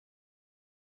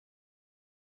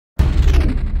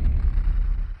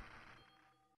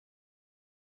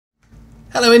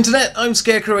Hello Internet, I'm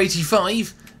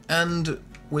Scarecrow85 and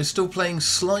we're still playing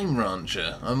Slime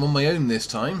Rancher. I'm on my own this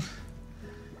time.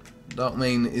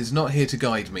 Darkmane is not here to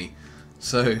guide me,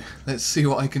 so let's see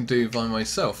what I can do by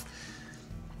myself.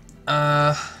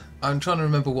 I'm trying to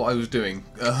remember what I was doing.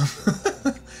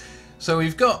 So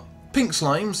we've got pink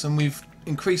slimes and we've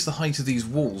increased the height of these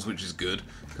walls, which is good,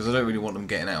 because I don't really want them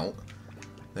getting out.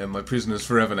 They're my prisoners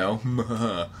forever now.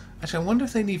 Actually, I wonder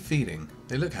if they need feeding.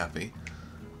 They look happy.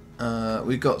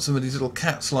 We've got some of these little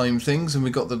cat slime things, and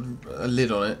we've got a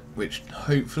lid on it, which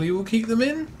hopefully will keep them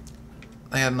in.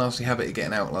 They had a nasty habit of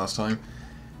getting out last time.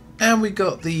 And we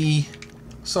got the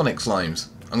Sonic slimes.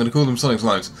 I'm going to call them Sonic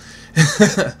slimes.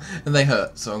 And they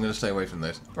hurt, so I'm going to stay away from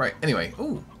those. Right, anyway.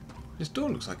 Ooh, this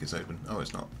door looks like it's open. Oh,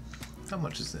 it's not. How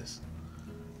much is this?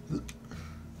 What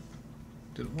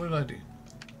did I do?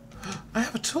 I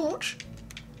have a torch?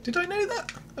 Did I know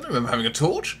that? I don't remember having a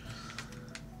torch.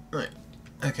 Right.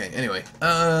 Okay, anyway.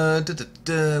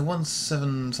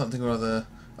 17 something or other.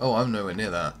 Oh, I'm nowhere near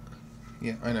that.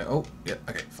 Yeah, I know. Oh, yeah,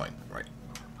 okay, fine. Right.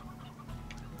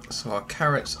 So our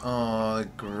carrots are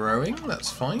growing.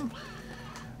 That's fine.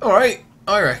 Alright,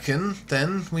 I reckon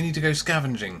then we need to go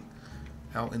scavenging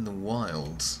out in the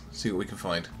wilds. See what we can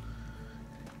find.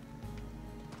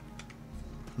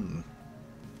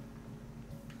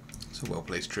 It's a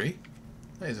well-placed tree.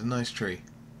 That is a nice tree.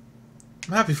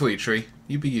 I'm happy for you, tree.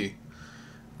 You be you.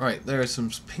 Right, there are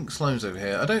some pink slimes over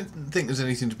here. I don't think there's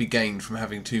anything to be gained from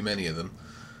having too many of them.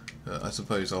 I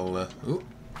suppose I'll... Ooh.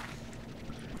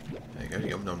 There you go,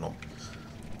 yum nom nom.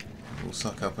 We'll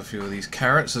suck up a few of these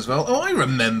carrots as well. Oh, I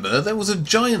remember! There was a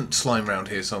giant slime round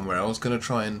here somewhere. I was going to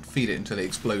try and feed it until it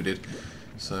exploded.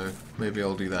 So, maybe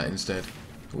I'll do that instead.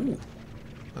 Ooh,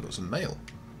 I got some mail.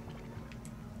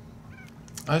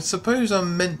 I suppose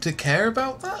I'm meant to care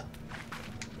about that?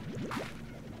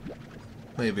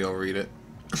 Maybe I'll read it.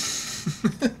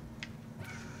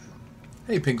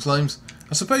 Hey, pink slimes.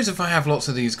 I suppose if I have lots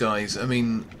of these guys, I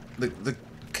mean, the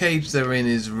cage they're in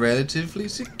is relatively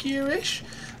secure-ish.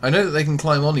 I know that they can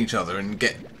climb on each other and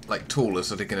get, like, taller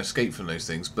so they can escape from those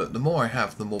things, but the more I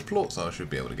have, the more plorts I should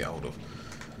be able to get hold of.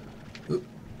 Oop,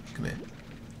 come here.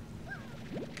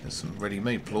 There's some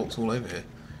ready-made plorts all over here.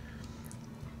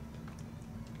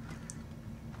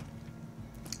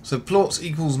 So plorts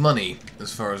equals money,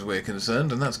 as far as we're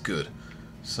concerned, and that's good.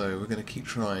 So we're going to keep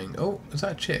trying. Oh, is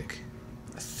that a chick?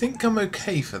 I think I'm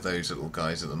okay for those little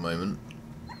guys at the moment.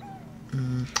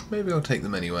 Maybe I'll take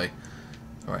them anyway.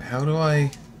 Alright, how do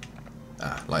I...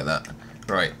 Ah, like that.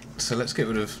 Right, so let's get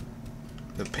rid of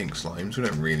the pink slimes. We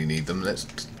don't really need them. Let's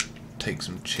take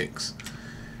some chicks.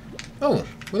 Oh,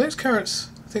 well those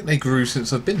carrots... I think they grew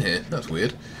since I've been here. That's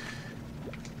weird.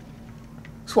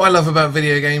 That's what I love about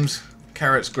video games.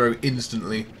 Carrots grow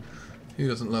instantly. Who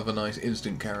doesn't love a nice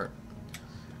instant carrot?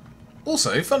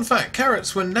 Also, fun fact,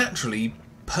 carrots were naturally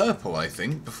purple, I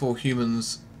think, before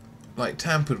humans like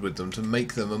tampered with them to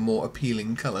make them a more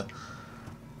appealing colour.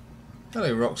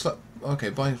 Hello, rock slime.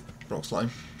 Okay, bye, rock slime.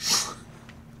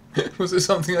 Was it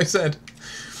something I said?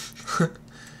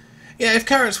 Yeah, if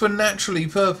carrots were naturally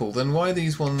purple, then why are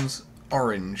these ones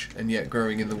orange and yet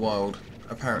growing in the wild?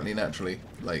 Apparently naturally.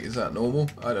 Like, is that normal?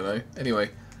 I don't know.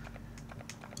 Anyway.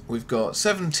 We've got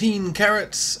 17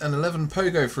 carrots and 11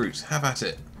 pogo fruits. Have at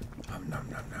it. Nom, nom,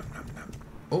 nom, nom, nom, nom.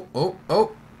 Oh, oh,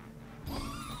 oh.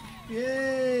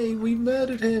 Yay, we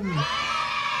murdered him.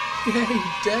 Yay,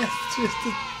 death. Just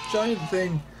a giant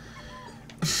thing.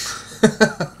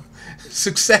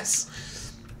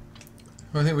 Success.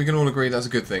 I think we can all agree that's a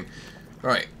good thing.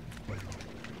 Right.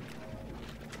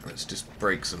 Let's just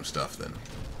break some stuff then.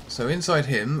 So inside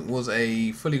him was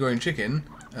a fully grown chicken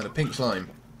and a pink slime.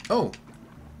 Oh.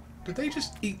 Did they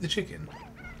just eat the chicken?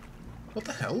 What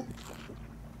the hell?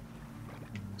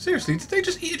 Seriously, did they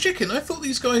just eat a chicken? I thought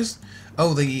these guys...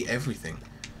 Oh, they eat everything.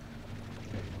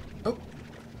 Oh.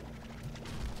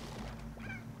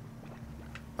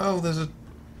 Oh, there's a...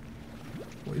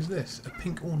 What is this? A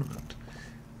pink ornament.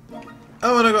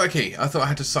 Oh, and I got a key. I thought I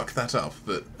had to suck that up,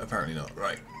 but apparently not.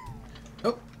 Right.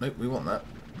 Oh, nope, we want that.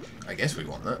 I guess we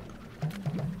want that.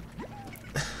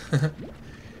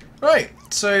 Right,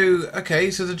 so,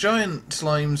 okay, so the giant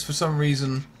slimes, for some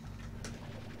reason,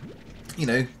 you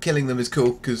know, killing them is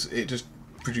cool, because it just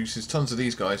produces tons of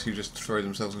these guys who just throw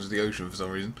themselves into the ocean for some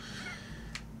reason.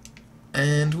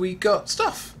 And we got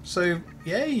stuff, so,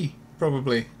 yay,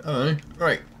 probably. I don't know.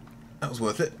 Right, that was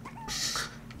worth it.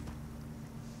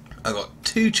 I got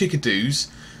 2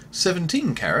 chickadoos,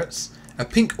 17 carrots, a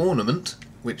pink ornament,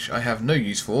 which I have no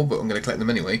use for, but I'm going to collect them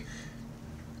anyway,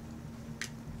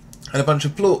 and a bunch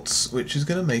of plorts, which is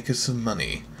going to make us some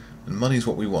money. And money's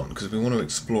what we want, because we want to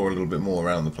explore a little bit more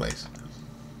around the place.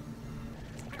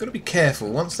 got to be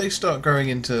careful. Once they start growing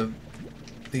into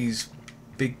these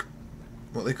big,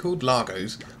 what are they called?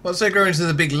 Largos. Once they grow into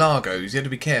the big Largos, you have to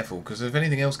be careful, because if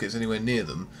anything else gets anywhere near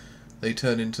them, they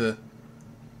turn into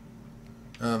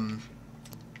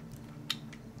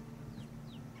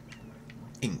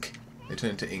ink. They turn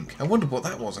into ink. I wondered what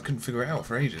that was. I couldn't figure it out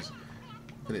for ages.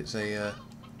 But it's a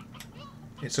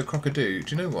crocodile. Do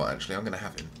you know what? Actually, I'm going to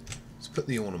have him. Let's put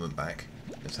the ornament back.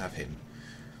 Let's have him.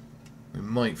 We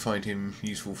might find him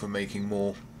useful for making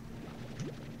more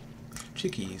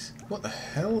chickies. What the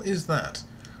hell is that?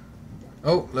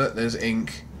 Oh, look, there's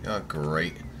ink. Oh,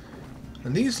 great.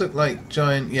 And these look like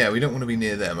giant... Yeah, we don't want to be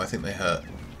near them. I think they hurt.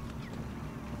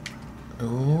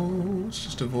 Oh, let's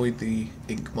just avoid the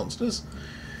ink monsters.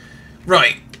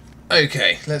 Right.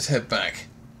 Okay, let's head back.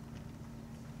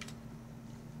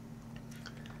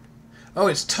 Oh,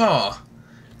 it's tar.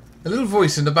 A little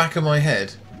voice in the back of my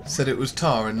head said it was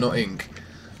tar and not ink.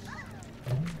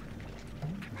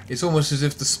 It's almost as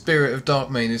if the spirit of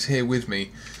Darkmane is here with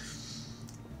me,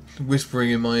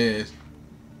 whispering in my ear.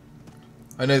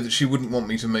 I know that she wouldn't want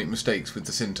me to make mistakes with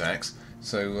the syntax,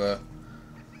 so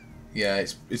yeah,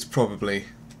 it's probably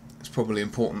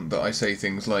important that I say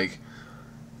things like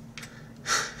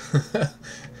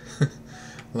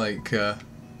like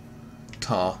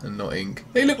tar and not ink.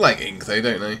 They look like ink though,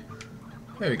 don't they?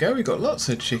 There we go, we've got lots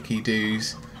of chicky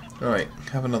doos. Right,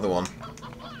 have another one.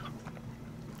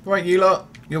 Right, you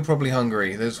lot, you're probably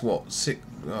hungry. There's what, 6...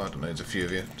 Oh, I don't know, there's a few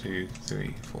of you. 2,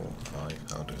 3, 4, 5,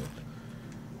 I'll do it.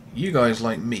 You guys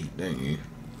like meat, don't you?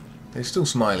 They're still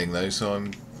smiling though, so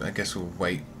I guess we'll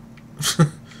wait.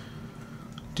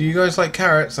 Do you guys like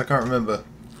carrots? I can't remember.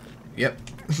 Yep,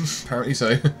 apparently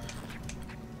so.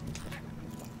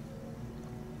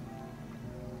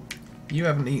 You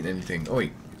haven't eaten anything. Oi,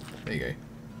 there you go.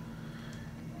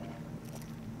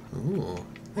 Ooh,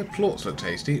 their plorts look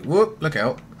tasty. Whoop, look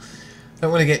out.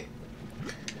 Don't want to get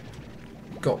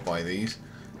got by these.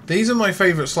 These are my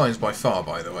favourite slimes by far,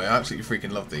 by the way. I absolutely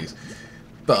freaking love these.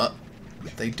 But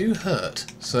they do hurt,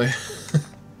 so...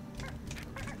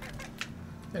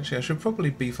 Actually, I should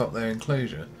probably beef up their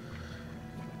enclosure.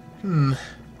 They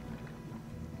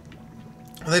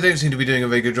don't seem to be doing a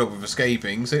very good job of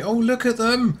escaping, so... Oh, look at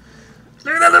them!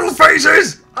 Look at their little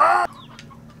faces! Ah!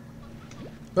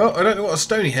 Well, I don't know what a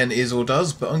stony hen is or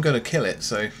does, but I'm going to kill it,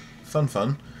 so...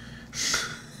 Fun.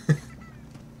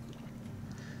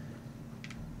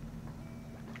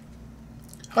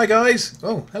 Hi guys!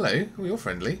 Oh, hello. Oh, you're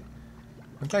friendly.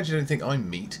 I'm glad you don't think I'm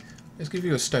meat. Let's give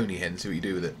you a stony hen, see what you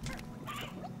do with it.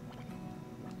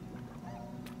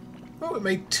 Oh, it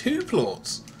made 2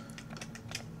 plorts.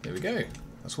 There we go.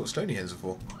 That's what stony hens are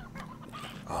for.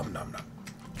 Nom nom. Do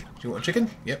you want a chicken?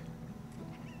 Yep.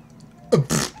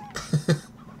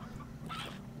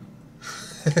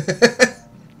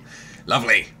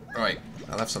 Lovely. Right,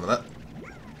 I'll have some of that.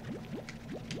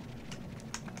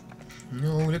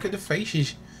 No, look at the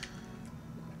faces.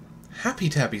 Happy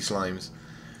tabby slimes.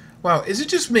 Wow, is it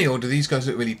just me or do these guys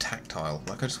look really tactile?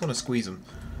 Like I just want to squeeze them.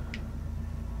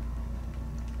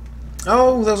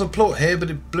 Oh, there was a plort here, but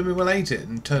it blooming well ate it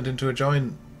and turned into a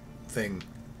giant thing.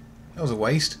 That was a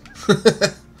waste.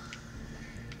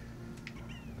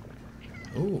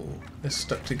 Oh, they're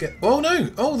stuck together. Oh no!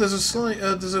 Oh, there's a slight.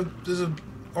 There's a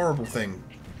horrible thing.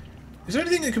 Is there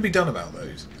anything that can be done about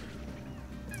those?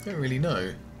 I don't really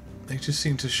know. They just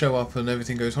seem to show up and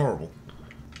everything goes horrible.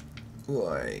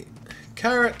 Why?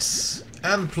 Carrots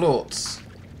and plorts.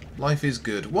 Life is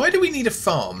good. Why do we need a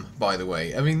farm, by the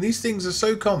way? I mean, these things are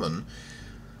so common.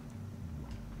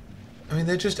 I mean,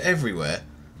 they're just everywhere.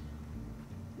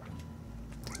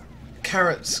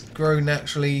 Carrots grow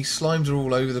naturally. Slimes are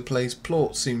all over the place.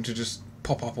 Plorts seem to just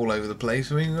pop up all over the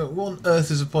place. I mean, what on earth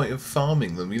is the point of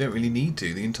farming them? You don't really need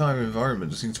to. The entire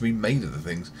environment seems to be made of the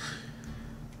things.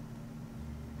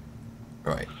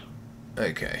 Right.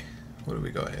 Okay. What do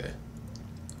we got here?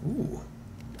 Ooh.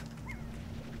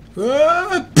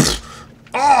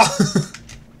 Ah!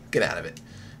 Get out of it.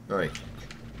 Right.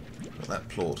 Got that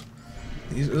plort.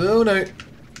 Oh no.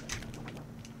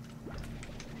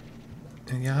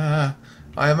 Yeah.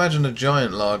 I imagine a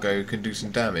giant Largo can do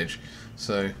some damage,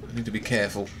 so I need to be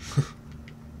careful.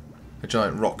 A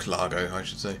giant rock Largo, I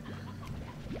should say.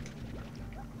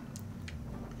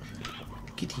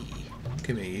 Kitty.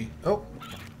 Come here, you. Oh.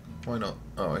 Why not?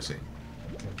 Oh, I see.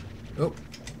 Oh.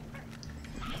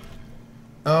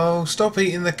 Oh, stop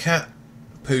eating the cat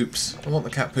poops. I want the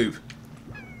cat poop.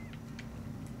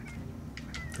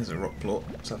 There's a rock plort.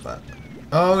 Let's have that.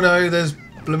 Oh no, there's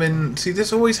bloomin'... See,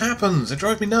 this always happens. It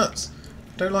drives me nuts.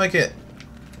 Don't like it.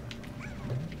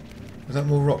 Is that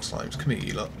more rock slimes? Come here,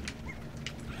 you lot.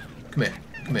 Come here.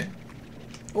 Come here.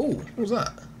 Oh, what was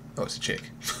that? Oh, it's a chick.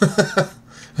 I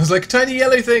was like, a tiny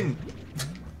yellow thing!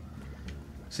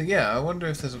 So yeah, I wonder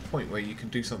if there's a point where you can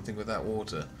do something with that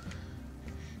water.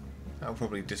 That'll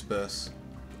probably disperse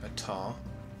a tar.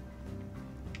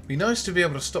 Be nice to be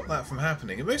able to stop that from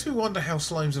happening. It makes me wonder how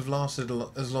slimes have lasted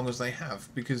as long as they have,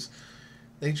 because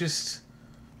they just...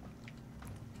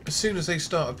 As soon as they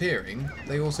start appearing,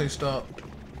 they also start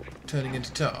turning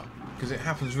into tar, because it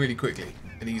happens really quickly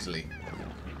and easily.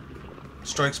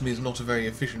 Strikes me as not a very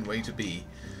efficient way to be.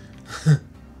 I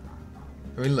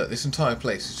mean, look, this entire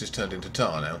place has just turned into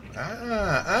tar now.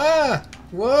 Ah!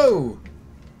 Whoa!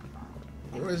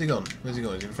 Where's he gone? Where's he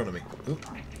gone? He's in front of me.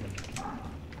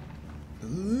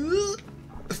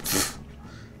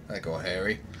 That got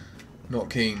hairy. Not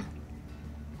keen.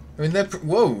 I mean,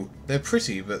 whoa! They're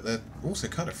pretty, but they're also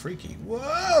kind of freaky.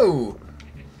 Whoa!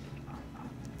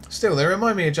 Still, they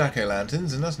remind me of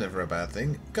jack-o'-lanterns, and that's never a bad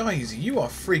thing. Guys, you are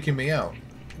freaking me out.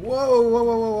 Whoa, whoa,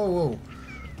 whoa, whoa, whoa, whoa.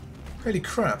 Holy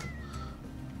crap.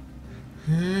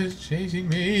 It's chasing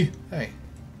me. Hey.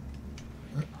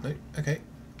 No, okay.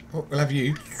 Oh, we'll have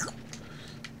you.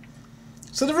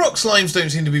 So the rock slimes don't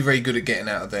seem to be very good at getting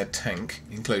out of their tank,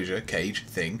 enclosure, cage,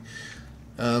 thing.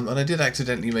 And I did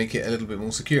accidentally make it a little bit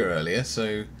more secure earlier,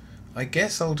 so I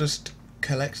guess I'll just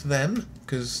collect them,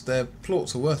 because their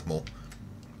plorts are worth more.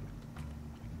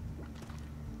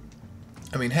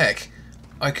 I mean, heck,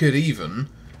 I could even,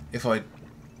 if I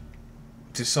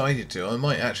decided to, I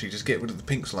might actually just get rid of the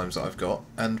pink slimes that I've got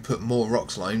and put more rock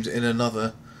slimes in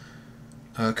another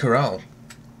corral.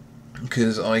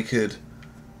 Because I could,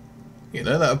 you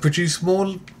know, that would produce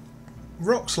more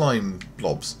rock slime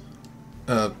blobs.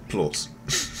 Plorts.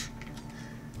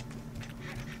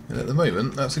 And at the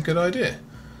moment, that's a good idea.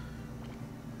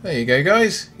 There you go,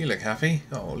 guys. You look happy.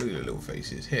 Oh, look at your little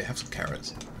faces. Here, have some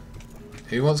carrots.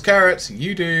 Who wants carrots?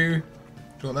 You do. Do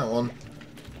you want that one?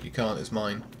 You can't, it's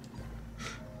mine.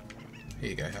 Here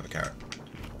you go, have a carrot.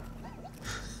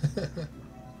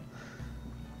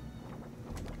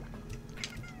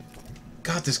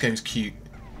 God, this game's cute.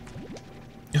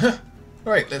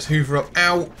 Right, let's hoover up.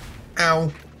 Ow!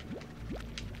 Ow!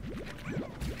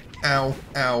 Ow!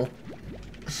 Ow!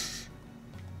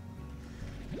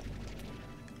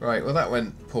 Right, well that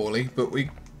went poorly, but we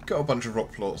got a bunch of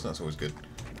rock plorts, that's always good.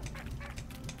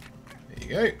 There you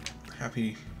go.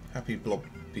 Happy blob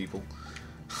people.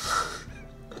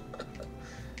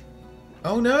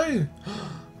 Oh no!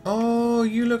 Oh,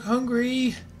 you look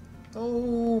hungry!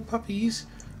 Oh, puppies.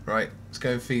 Right, let's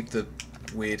go and feed the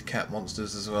weird cat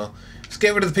monsters as well. Let's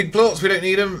get rid of the pig plorts, we don't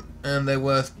need them, and they're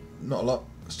worth not a lot.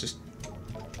 Let's just...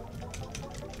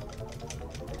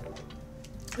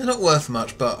 They're not worth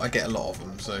much, but I get a lot of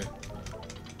them, so...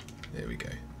 There we go.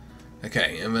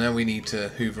 Okay, and now we need to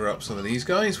hoover up some of these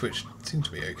guys, which seem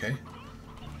to be okay.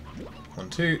 1,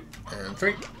 2, and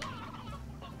 3.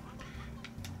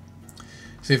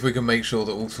 See if we can make sure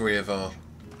that all 3 of our...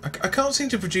 I can't seem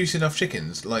to produce enough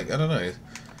chickens, like, I don't know.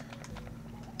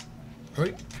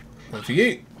 Right, 1 for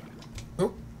you.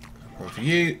 Oh, 1 for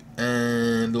you,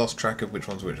 and lost track of which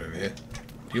one's which over here.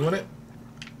 Do you want it?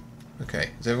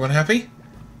 Okay, is everyone happy?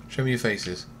 Show me your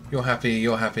faces. You're happy,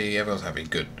 everyone's happy,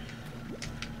 good.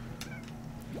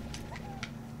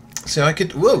 So I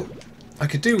could, whoa! I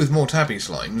could do with more tabby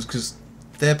slimes, because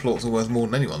their plorts are worth more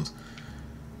than anyone's.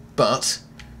 But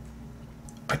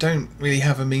I don't really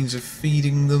have a means of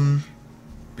feeding them,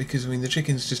 because I mean the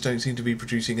chickens just don't seem to be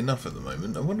producing enough at the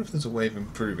moment. I wonder if there's a way of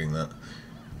improving that.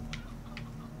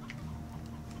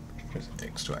 Press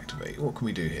X to activate. What can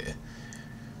we do here?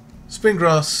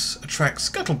 Springgrass attracts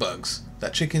scuttlebugs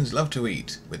that chickens love to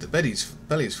eat. With the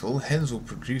bellies full, hens will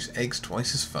produce eggs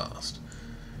twice as fast.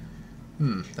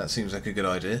 That seems like a good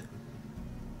idea.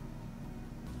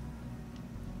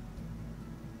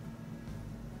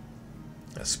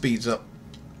 That speeds up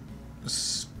the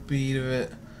speed of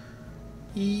it.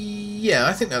 Yeah,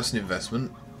 I think that's an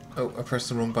investment. Oh, I pressed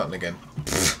the wrong button again.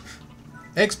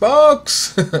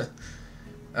 Xbox!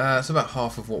 It's about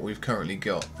half of what we've currently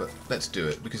got, but let's do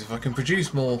it, because if I can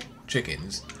produce more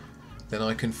chickens, then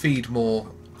I can feed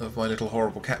more of my little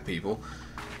horrible cat people,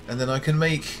 and then I can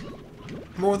make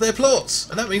more of their plorts,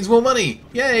 and that means more money!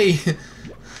 Yay!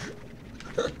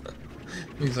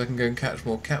 Means I can go and catch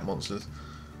more cat monsters.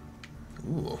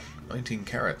 Ooh, 19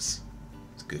 carrots.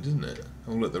 It's good, isn't it?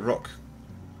 Oh look, the rock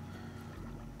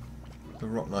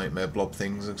nightmare blob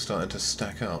things are starting to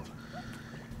stack up.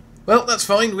 Well, that's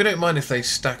fine. We don't mind if they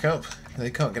stack up. They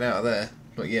can't get out of there.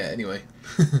 Not yet, anyway.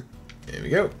 Here we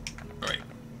go. Right.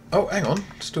 Oh, hang on.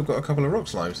 Still got a couple of rock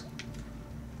slimes.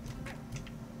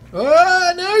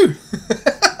 Ah, no!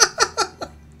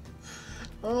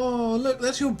 Oh, look,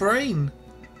 that's your brain.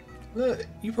 Look,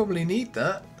 you probably need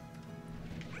that.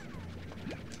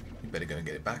 Better go and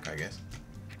get it back, I guess.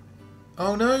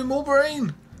 Oh no, more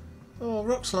brain! Oh,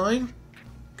 rock slime.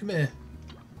 Come here.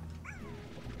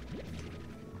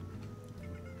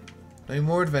 No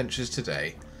more adventures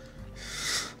today.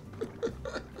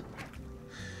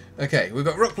 Okay, we've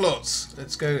got rock plots.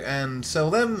 Let's go and sell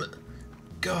them.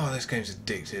 God, this game's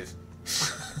addictive.